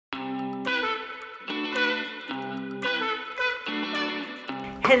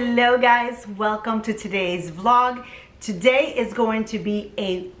Hello guys, welcome to today's vlog. Today is going to be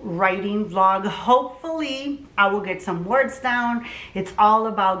a writing vlog. Hopefully I will get some words down. It's all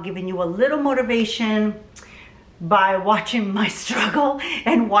about giving you a little motivation by watching my struggle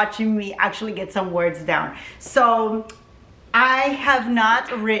and watching me actually get some words down. So I have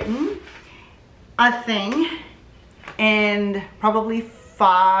not written a thing in probably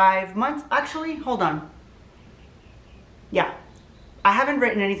 5 months. Actually, hold on. Yeah, I haven't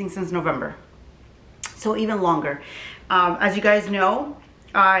written anything since November, so even longer. As you guys know,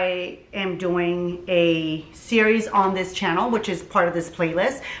 I am doing a series on this channel, which is part of this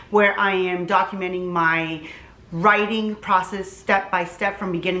playlist, where I am documenting my writing process step by step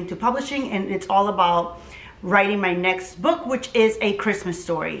from beginning to publishing, and it's all about writing my next book, which is a Christmas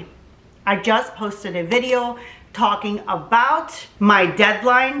story. I just posted a video talking about my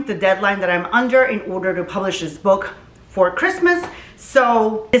deadline, the deadline that I'm under in order to publish this book for Christmas.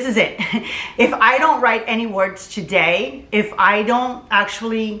 So this is it. If I don't write any words today, if I don't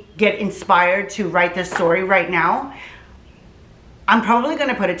actually get inspired to write this story right now, I'm probably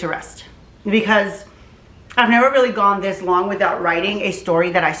gonna put it to rest, because I've never really gone this long without writing a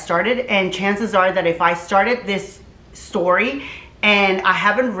story that I started, and chances are that if I started this story and I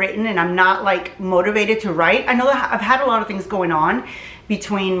haven't written and I'm not like motivated to write, I know that I've had a lot of things going on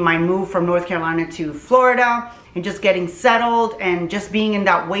between my move from North Carolina to Florida and just getting settled and just being in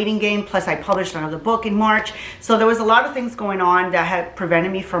that waiting game. Plus I published another book in March. So there was a lot of things going on that had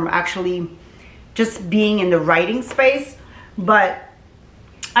prevented me from actually just being in the writing space. But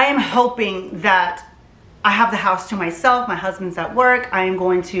I am hoping that I have the house to myself. My husband's at work. I am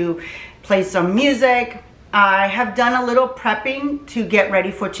going to play some music. I have done a little prepping to get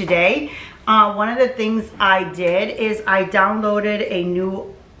ready for today. One of the things I did is I downloaded a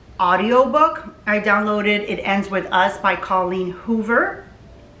new audiobook. I downloaded It Ends With Us by Colleen Hoover.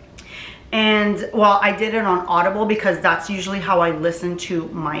 And well, I did it on Audible because that's usually how I listen to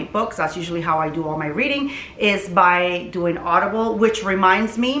my books. That's usually how I do all my reading, is by doing Audible, which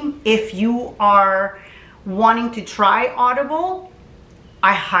reminds me, if you are wanting to try Audible,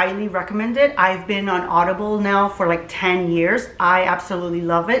 I highly recommend it. I've been on Audible now for like 10 years. I absolutely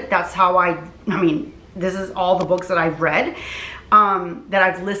love it. That's how I mean, this is all the books that I've read, that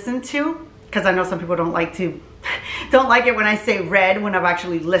I've listened to, because I know some people don't like it when I say read, when I've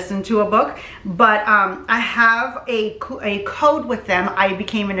actually listened to a book. But I have a code with them. I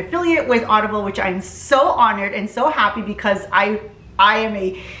became an affiliate with Audible, which I'm so honored and so happy, because I am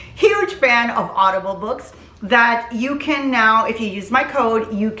a huge fan of Audible books, that you can now, if you use my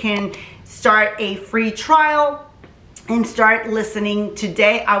code, you can start a free trial and start listening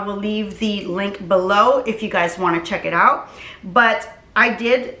today. I will leave the link below if you guys want to check it out. But I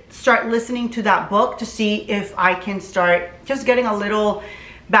did start listening to that book to see if I can start just getting a little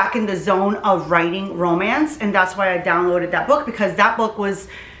back in the zone of writing romance, and that's why I downloaded that book, because that book was,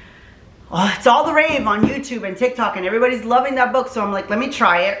 oh, it's all the rave on YouTube and TikTok, and everybody's loving that book. So I'm like, let me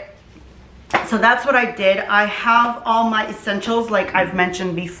try it. So that's what I did. I have all my essentials, like I've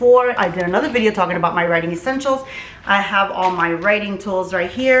mentioned before. I did another video talking about my writing essentials. I have all my writing tools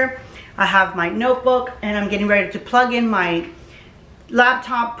right here. I have my notebook, and I'm getting ready to plug in my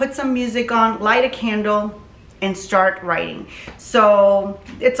laptop, put some music on, light a candle, and start writing. So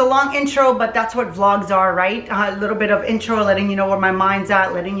it's a long intro, but that's what vlogs are, right? A little bit of intro, letting you know where my mind's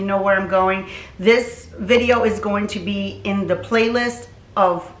at, letting you know where I'm going. This video is going to be in the playlist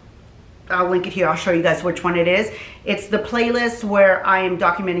of, I'll link it here, I'll show you guys which one it is. It's the playlist where I am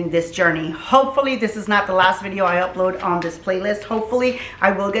documenting this journey. Hopefully this is not the last video I upload on this playlist. Hopefully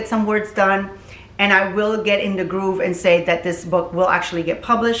I will get some words done, and I will get in the groove and say that this book will actually get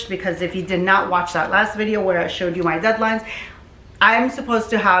published, because if you did not watch that last video where I showed you my deadlines, I'm supposed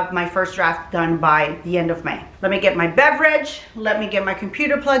to have my first draft done by the end of May. Let me get my beverage, let me get my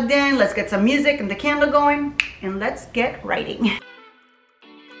computer plugged in, let's get some music and the candle going, and let's get writing.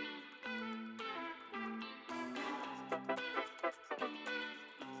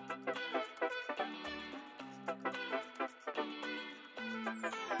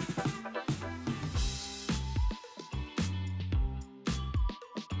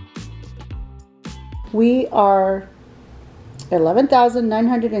 We are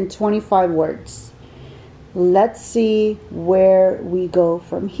 11,925 words. Let's see where we go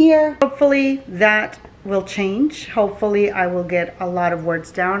from here. Hopefully that will change. Hopefully I will get a lot of words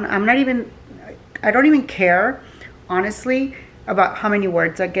down. I don't even care, honestly, about how many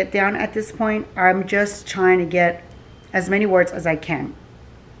words I get down at this point. I'm just trying to get as many words as I can.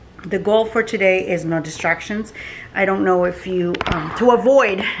 The goal for today is no distractions. I don't know if you, to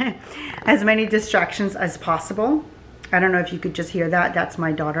avoid as many distractions as possible. I don't know if you could just hear that. That's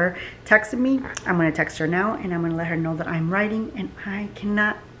my daughter texting me. I'm going to text her now and I'm going to let her know that I'm writing and I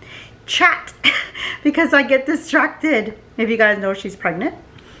cannot chat because I get distracted. If you guys know, she's pregnant.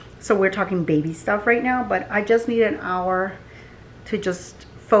 So we're talking baby stuff right now, but I just need an hour to just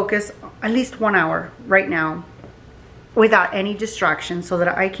focus, at least 1 hour right now without any distraction so that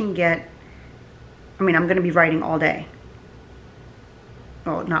I can get, I mean, I'm going to be writing all day.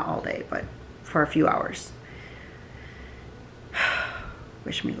 Well, not all day, but for a few hours.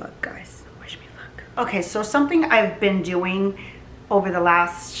 Wish me luck, guys. Wish me luck. Okay, so something I've been doing over the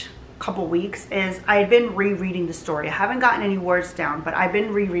last couple weeks is I've been rereading the story. I haven't gotten any words down, but I've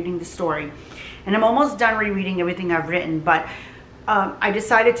been rereading the story. And I'm almost done rereading everything I've written, but I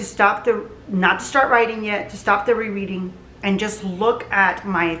decided to stop not to start writing yet, to stop the rereading and just look at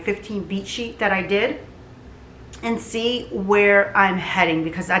my 15 beat sheet that I did and see where I'm heading,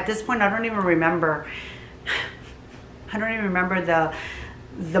 because at this point I don't even remember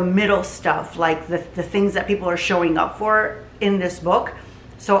the middle stuff, like the things that people are showing up for in this book.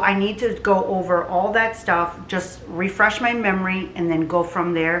 So I need to go over all that stuff, just refresh my memory and then go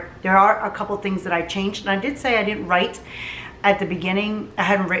from there. There are a couple things that I changed, and I did say I didn't write at the beginning. I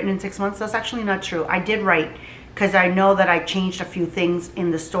hadn't written in 6 months. That's actually not true. I did write because I know that I changed a few things in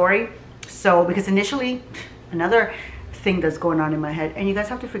the story. So because initially, another thing that's going on in my head, and you guys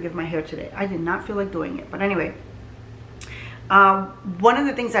have to forgive my hair today. I did not feel like doing it, but anyway. One of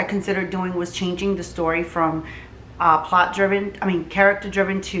the things I considered doing was changing the story from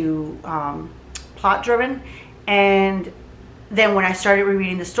character-driven to plot-driven. And then when I started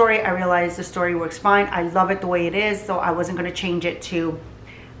rereading the story, I realized the story works fine. I love it the way it is, so I wasn't going to change it to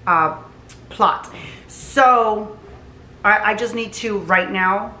plot. So I just need to, right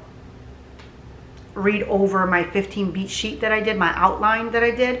now, read over my 15 beat sheet that I did, my outline that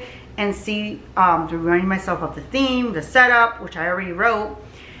I did, and see, to remind myself of the theme, the setup, which I already wrote.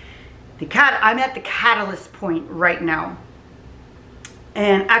 I'm at the catalyst point right now,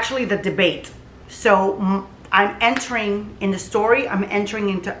 and actually the debate. So I'm entering in the story, I'm entering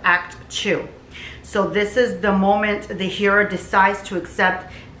into Act 2. So this is the moment the hero decides to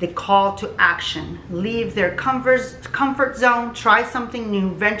accept the call to action, leave their comfort zone, try something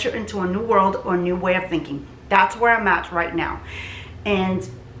new, venture into a new world or a new way of thinking. That's where I'm at right now. And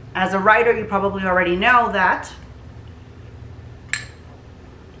as a writer, you probably already know that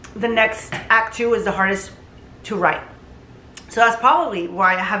the next Act 2 is the hardest to write. So that's probably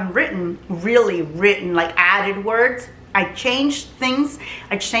why I haven't really written, like added words. I changed things.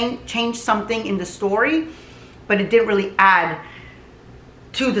 I changed something in the story, but it didn't really add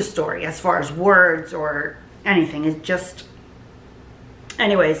to the story as far as words or anything. It's just,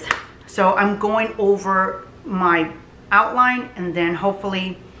 anyways. So I'm going over my outline and then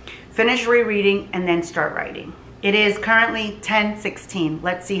hopefully finish rereading and then start writing. It is currently 10:16.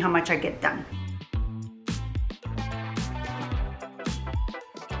 Let's see how much I get done.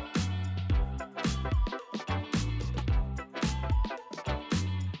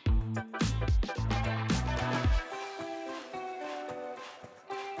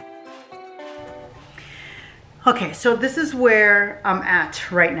 Okay, so this is where I'm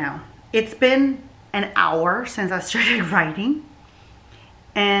at right now. It's been an hour since I started writing,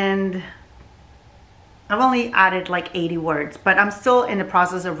 and I've only added like 80 words, but I'm still in the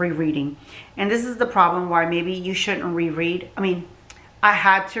process of rereading. And this is the problem why maybe you shouldn't reread. I mean, I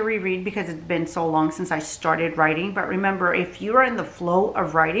had to reread because it's been so long since I started writing. But remember, if you're in the flow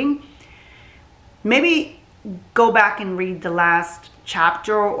of writing, maybe go back and read the last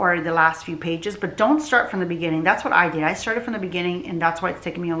chapter or the last few pages, but don't start from the beginning. That's what I did. I started from the beginning, and that's why it's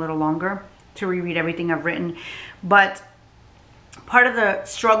taken me a little longer to reread everything I've written. But part of the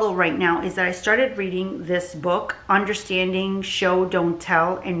struggle right now is that I started reading this book, Understanding Show, Don't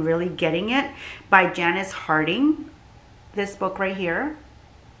Tell, and Really Getting It by Janice Harding. This book right here.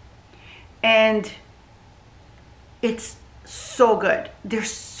 And it's so good.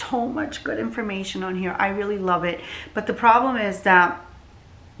 There's so much good information on here. I really love it. But the problem is that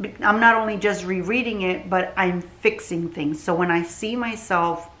I'm not only just rereading it, but I'm fixing things. So when I see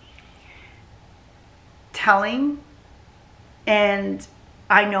myself telling and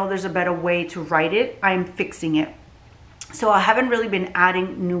I know there's a better way to write it, I'm fixing it. So I haven't really been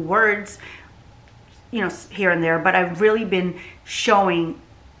adding new words, you know, here and there, but I've really been showing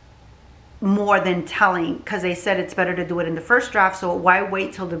more than telling, because they said it's better to do it in the first draft. So why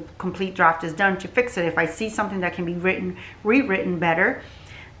wait till the complete draft is done to fix it? If I see something that can be rewritten better,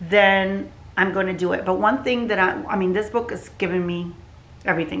 then I'm going to do it. But one thing that I mean, this book has given me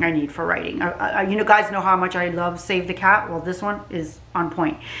everything I need for writing. You know, guys know how much I love Save the Cat. Well, this one is on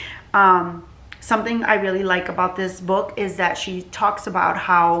point. something I really like about this book is that she talks about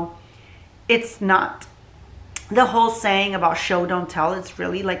how it's not the whole saying about show don't tell. It's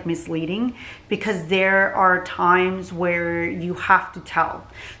really like misleading, because there are times where you have to tell.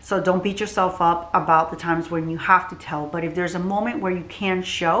 So don't beat yourself up about the times when you have to tell, but if there's a moment where you can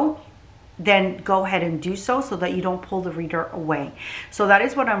show, then go ahead and do so that you don't pull the reader away. So that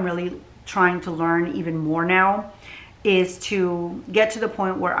is what I'm really trying to learn even more now, is to get to the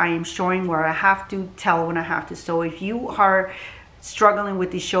point where I am showing where I have to tell when I have to. So if you are struggling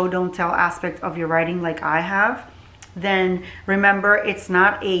with the show don't tell aspect of your writing like I have, then remember, it's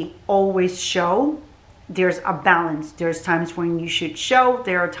not a always show. There's a balance. There's times when you should show,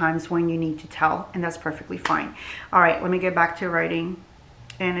 there are times when you need to tell, and that's perfectly fine. All right, let me get back to writing.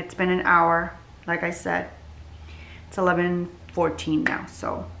 And it's been an hour, like I said. It's 11:14 now,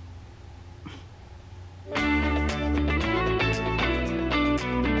 so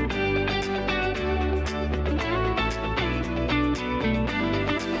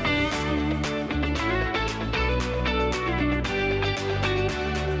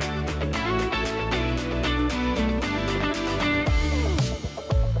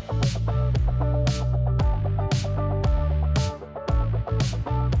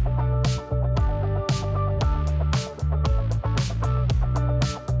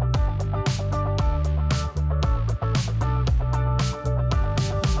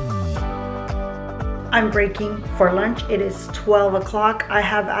I'm breaking for lunch. It is 12 o'clock. I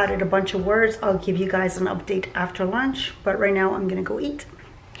have added a bunch of words. I'll give you guys an update after lunch, but right now I'm gonna go eat.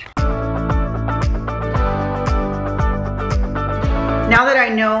 Now that I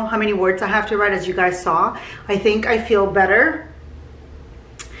know how many words I have to write, as you guys saw, I think I feel better.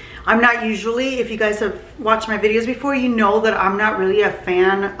 I'm not usually, if you guys have watched my videos before, you know that I'm not really a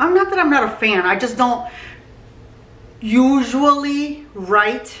fan. I'm not that I'm not a fan. I just don't usually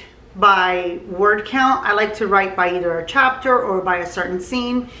write by word count. I like to write by either a chapter or by a certain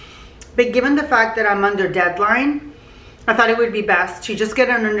scene. But given the fact that I'm under deadline, I thought it would be best to just get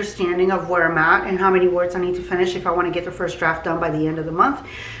an understanding of where I'm at and how many words I need to finish if I want to get the first draft done by the end of the month.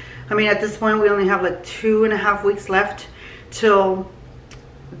 I mean, at this point, we only have like 2.5 weeks left till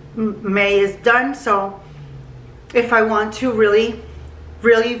May is done. So if I want to really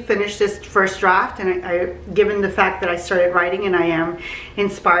finish this first draft, and I given the fact that I started writing and I am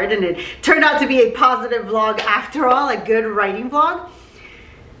inspired, and it turned out to be a positive vlog after all, a good writing vlog.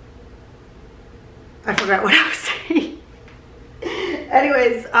 I forgot what I was saying.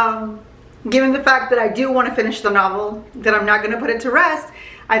 Anyways, given the fact that I do want to finish the novel, that I'm not going to put it to rest,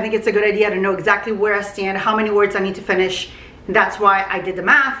 I think it's a good idea to know exactly where I stand, how many words I need to finish. And that's why I did the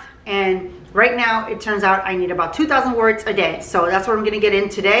math, and right now, it turns out I need about 2,000 words a day. So that's what I'm gonna get in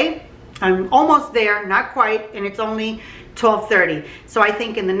today. I'm almost there, not quite, and it's only 12:30. So I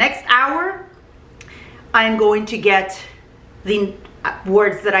think in the next hour, I'm going to get the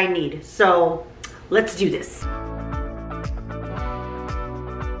words that I need. So let's do this.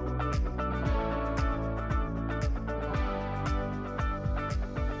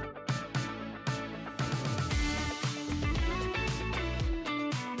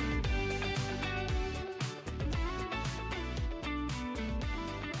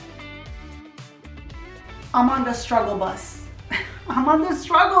 I'm on the struggle bus. I'm on the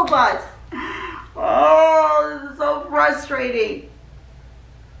struggle bus. Oh, this is so frustrating.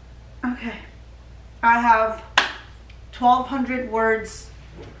 Okay. I have 1,200 words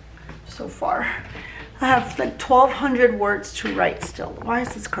so far. I have like 1,200 words to write still. Why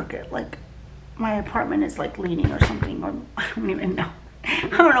is this crooked? Like my apartment is like leaning or something, or I don't even know. I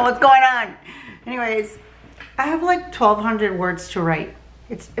don't know what's going on. Anyways, I have like 1,200 words to write.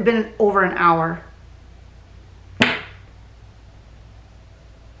 It's been over an hour.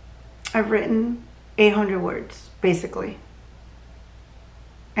 I've written 800 words, basically.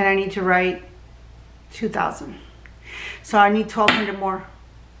 And I need to write 2,000. So I need 1,200 more.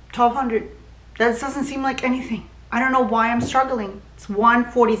 1,200. That doesn't seem like anything. I don't know why I'm struggling. It's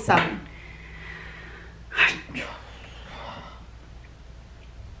 1:47.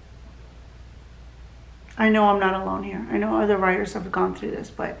 I know I'm not alone here. I know other writers have gone through this,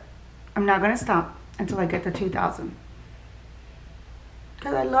 but I'm not going to stop until I get to 2,000.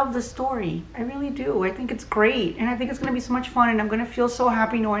 Because I love the story. I really do. I think it's great. And I think it's going to be so much fun. And I'm going to feel so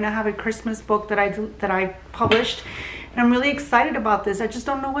happy knowing I have a Christmas book that I published. And I'm really excited about this. I just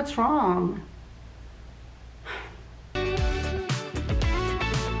don't know what's wrong.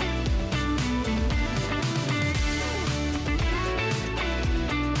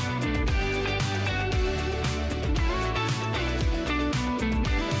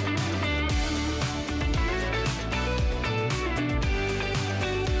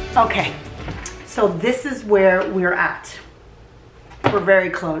 Okay, So this is where we're at. We're very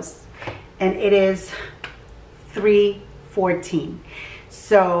close. And it is 3:14.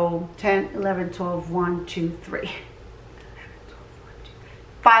 So 10, 11, 12, 1, 2, 3.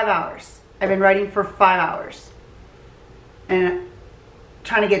 5 hours. I've been writing for 5 hours. And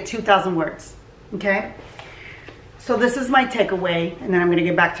trying to get 2,000 words. Okay? So this is my takeaway. And then I'm going to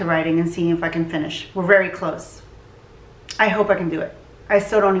get back to writing and seeing if I can finish. We're very close. I hope I can do it. I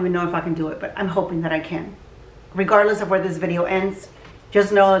still don't even know if I can do it, but I'm hoping that I can. Regardless of where this video ends,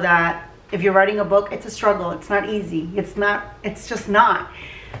 just know that if you're writing a book, it's a struggle. It's not easy. It's just not.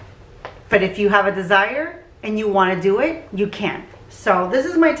 But if you have a desire and you want to do it, you can. So this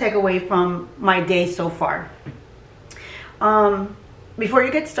is my takeaway from my day so far. Before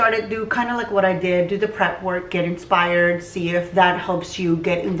you get started, do kind of like what I did. Do the prep work, get inspired, see if that helps you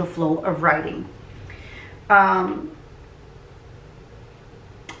get in the flow of writing.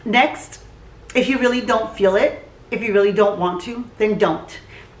 Next, if you really don't feel it, if you really don't want to, then don't.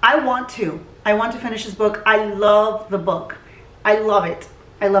 I want to finish this book. I love the book. I love it.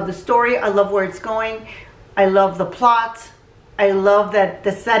 I love the story. I love where it's going. I love the plot. I love that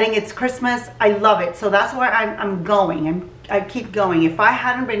the setting, it's Christmas. I love it. So that's why I'm going. I keep going. If I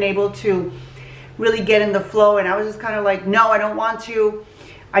hadn't been able to really get in the flow and I was just kind of like, no, I don't want to.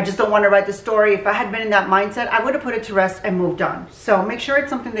 I just don't want to write the story. If I had been in that mindset, I would have put it to rest and moved on. So make sure it's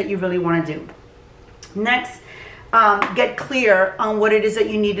something that you really want to do. Next, get clear on what it is that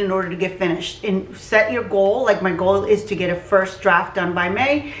you need in order to get finished. And set your goal. Like my goal is to get a first draft done by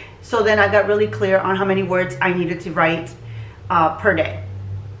May. So then I got really clear on how many words I needed to write per day.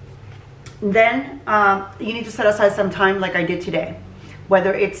 Then you need to set aside some time like I did today.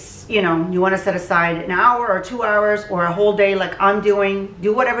 Whether it's, you want to set aside an hour or 2 hours or a whole day like I'm doing.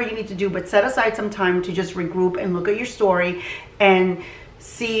 Do whatever you need to do, but set aside some time to just regroup and look at your story and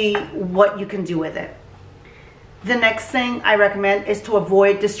see what you can do with it. The next thing I recommend is to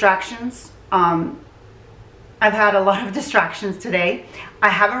avoid distractions. I've had a lot of distractions today. I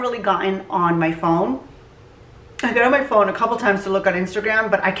haven't really gotten on my phone. I got on my phone a couple times to look at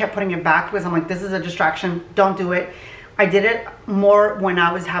Instagram, but I kept putting it back because I'm like, this is a distraction. Don't do it. I did it more when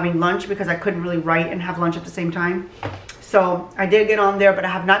I was having lunch because I couldn't really write and have lunch at the same time. So I did get on there, but I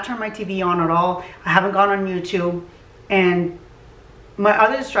have not turned my TV on at all. I haven't gone on YouTube. And my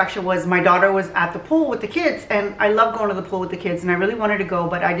other distraction was my daughter was at the pool with the kids, and I love going to the pool with the kids, and I really wanted to go,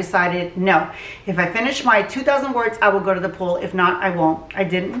 but I decided no. If I finish my 2,000 words, I will go to the pool. If not, I won't. I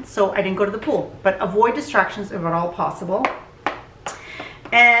didn't, so I didn't go to the pool. But avoid distractions if at all possible.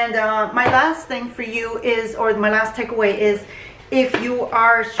 And my last thing for you is, or my last takeaway is, if you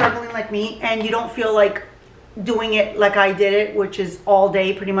are struggling like me and you don't feel like doing it like I did it, which is all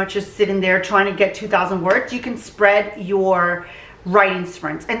day, pretty much just sitting there trying to get 2,000 words, you can spread your writing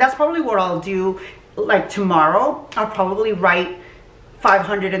sprints. And that's probably what I'll do. Like tomorrow, I'll probably write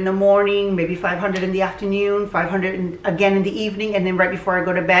 500 in the morning, maybe 500 in the afternoon, 500 again in the evening, and then right before I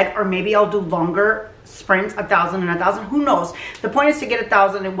go to bed. Or maybe I'll do longer sprints, 1,000 and 1,000. Who knows? The point is to get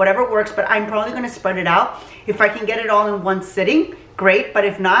 1,000 and whatever works, but I'm probably going to spread it out. If I can get it all in one sitting, great. But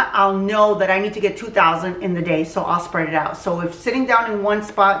if not, I'll know that I need to get 2,000 in the day, so I'll spread it out. So if sitting down in one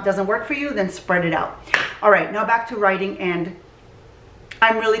spot doesn't work for you, then spread it out. All right, now back to writing, and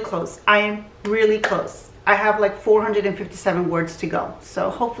I'm really close. I am really close. I have like 457 words to go.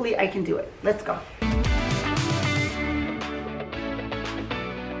 So hopefully I can do it. Let's go.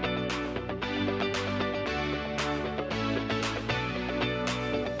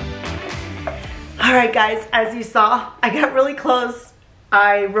 All right, guys, as you saw, I got really close.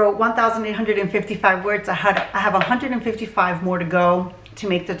 I wrote 1,855 words. I have 155 more to go to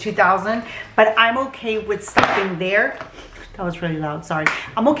make the 2,000, but I'm okay with stopping there. That was really loud, sorry.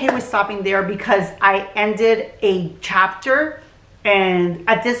 I'm okay with stopping there because I ended a chapter, and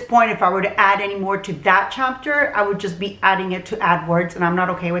at this point, if I were to add any more to that chapter, I would just be adding it to add words, and I'm not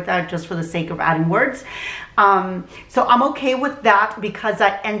okay with that just for the sake of adding words. So I'm okay with that because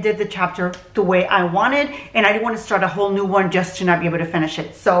I ended the chapter the way I wanted, and I didn't want to start a whole new one just to not be able to finish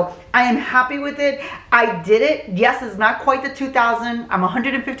it. So I am happy with it. I did it. Yes, it's not quite the 2,000. I'm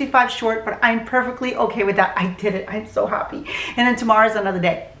 155 short, but I'm perfectly okay with that. I did it. I'm so happy. And then tomorrow's another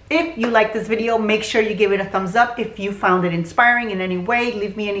day. If you like this video, make sure you give it a thumbs up. If you found it inspiring in any way,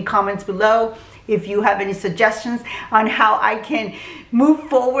 leave me any comments below. If you have any suggestions on how I can move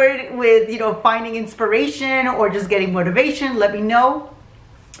forward with, finding inspiration or just getting motivation, let me know.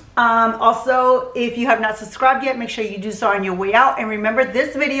 Also, if you have not subscribed yet, make sure you do so on your way out. And remember,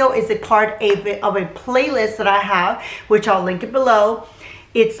 this video is a part of a playlist that I have, which I'll link it below.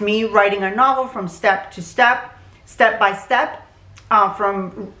 It's me writing a novel from step to step, step by step.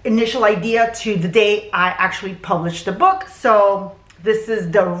 from initial idea to the day I actually published the book. So this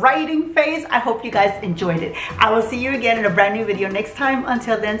is the writing phase. I hope you guys enjoyed it. I will see you again in a brand new video next time.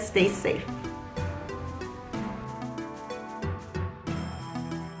 Until then, stay safe.